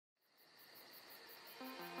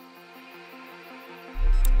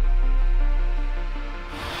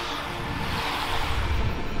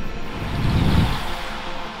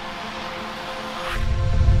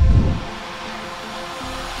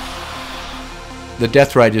The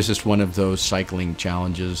death ride is just one of those cycling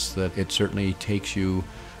challenges that it certainly takes you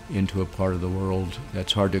into a part of the world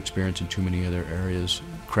that's hard to experience in too many other areas.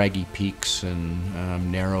 Craggy peaks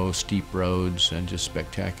and narrow, steep roads and just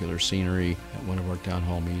spectacular scenery at one of our town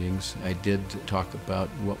hall meetings. I did talk about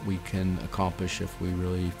what we can accomplish if we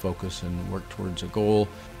really focus and work towards a goal.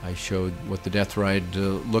 I showed what the death ride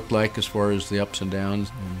looked like as far as the ups and downs.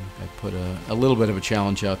 And I put a little bit of a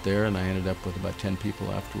challenge out there, and I ended up with about 10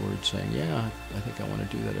 people afterwards saying, yeah, I think I want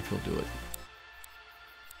to do that if you'll do it.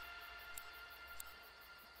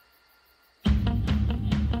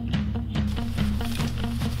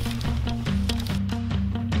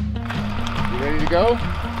 Ready to go?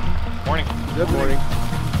 Morning. Good morning.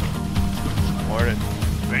 Morning.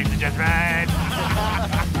 Ready for the death ride?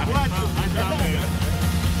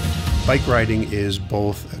 Bike riding is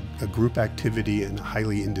both a group activity and a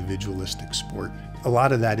highly individualistic sport. A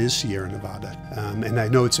lot of that is Sierra Nevada. And I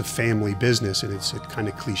know it's a family business, and it's kind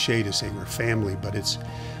of cliche to say we're family, but it's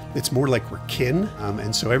more like we're kin.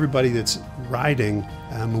 And so everybody that's riding,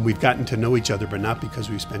 when we've gotten to know each other, but not because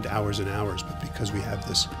we've spent hours and hours, but because we have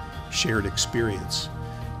this shared experience.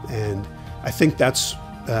 And I think that's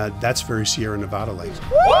very Sierra Nevada-like.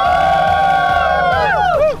 All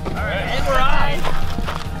right, and we're on.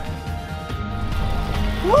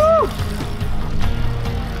 Woo!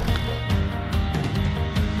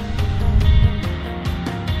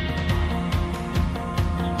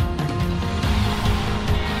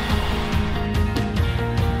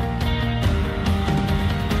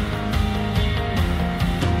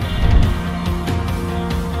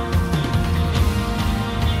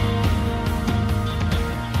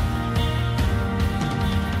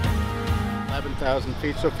 11,000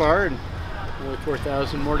 feet so far, and only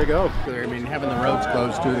 4,000 more to go. I mean, having the roads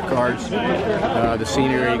closed to the cars, the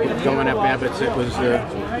scenery going up Abbott's, it was a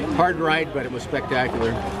hard ride, but it was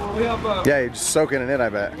spectacular. Yeah, you're just soaking it in, I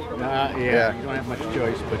bet. Yeah, you don't have much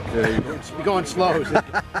choice, but you're going slow, so you're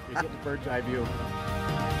getting a bird's eye view.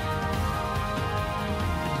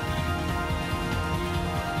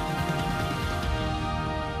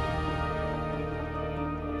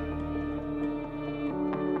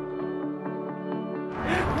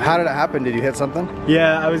 How did it happen? Did you hit something?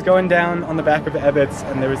 Yeah, I was going down on the back of Abbott's,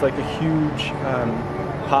 and there was like a huge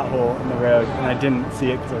pothole in the road, and I didn't see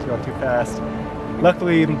it because I was going too fast.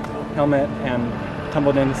 Luckily, helmet and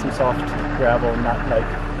tumbled into some soft gravel, not like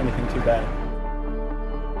anything too bad.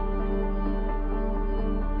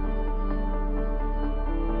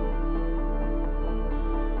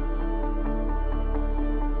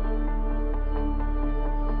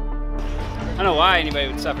 I don't know why anybody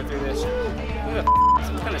would suffer through this.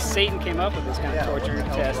 Some kind of Satan came up with this kind of torture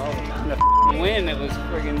test. And the win, it was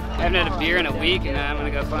friggin', I haven't had a beer in a week, and now I'm gonna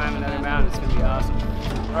go climb another mountain. It's gonna be awesome.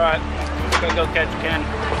 All right, let's go catch Ken.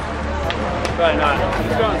 Probably not.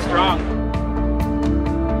 He's going strong.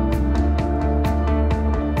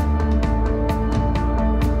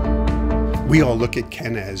 We all look at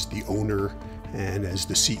Ken as the owner and as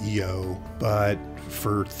the CEO, but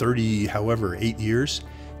for 8 years,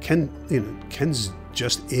 Ken's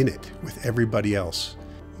just in it with everybody else.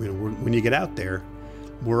 When you get out there,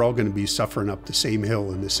 we're all going to be suffering up the same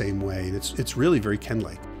hill in the same way, and it's really very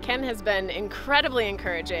Ken-like. Ken has been incredibly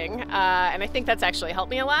encouraging, and I think that's actually helped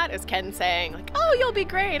me a lot, is Ken saying, like, oh, you'll be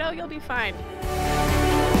great, oh, you'll be fine.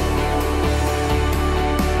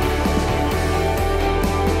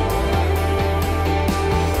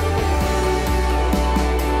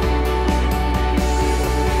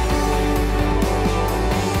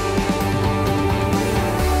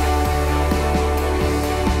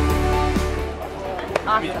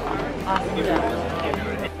 Awesome.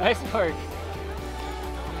 Nice work.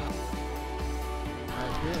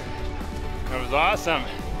 That was awesome.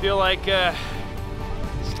 I feel like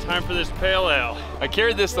it's time for this pale ale. I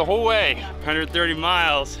carried this the whole way, 130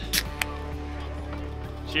 miles.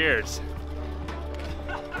 Cheers.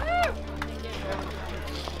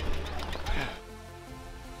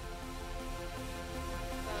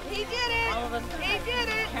 He did it! He did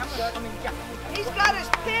it! He's got his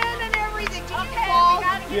pen and everything. Did you fall?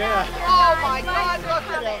 Yeah. Oh my God, look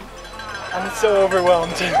at him. I'm so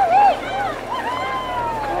overwhelmed.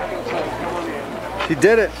 He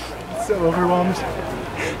did it. So overwhelmed.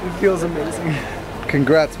 It feels amazing.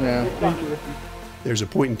 Congrats, man. Thank you. There's a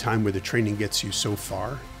point in time where the training gets you so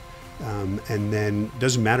far, and then it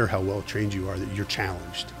doesn't matter how well trained you are, that you're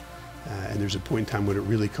challenged. And there's a point in time when it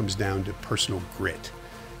really comes down to personal grit.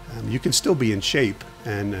 You can still be in shape,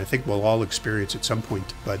 and I think we'll all experience at some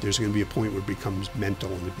point, but there's going to be a point where it becomes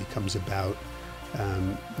mental, and it becomes about,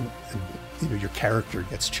 your character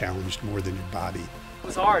gets challenged more than your body. It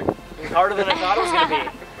was hard. It was harder than I thought it was going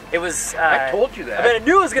to be. It was. I told you that. I mean, I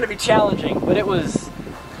knew it was going to be challenging, but it was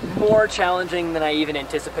more challenging than I even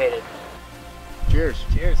anticipated. Cheers.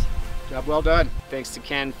 Cheers. Job well done. Thanks to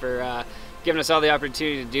Ken for giving us all the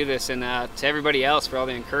opportunity to do this, and to everybody else for all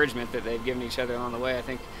the encouragement that they've given each other along the way. I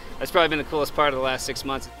think that's probably been the coolest part of the last 6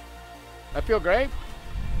 months. I feel great.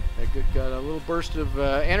 I got a little burst of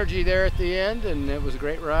energy there at the end, and it was a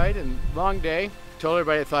great ride and long day. Told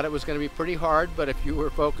everybody I thought it was going to be pretty hard, but if you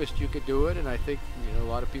were focused, you could do it, and I think a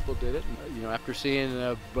lot of people did it. And, after seeing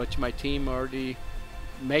a bunch of my team already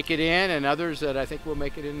make it in, and others that I think will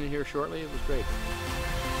make it in here shortly, it was great.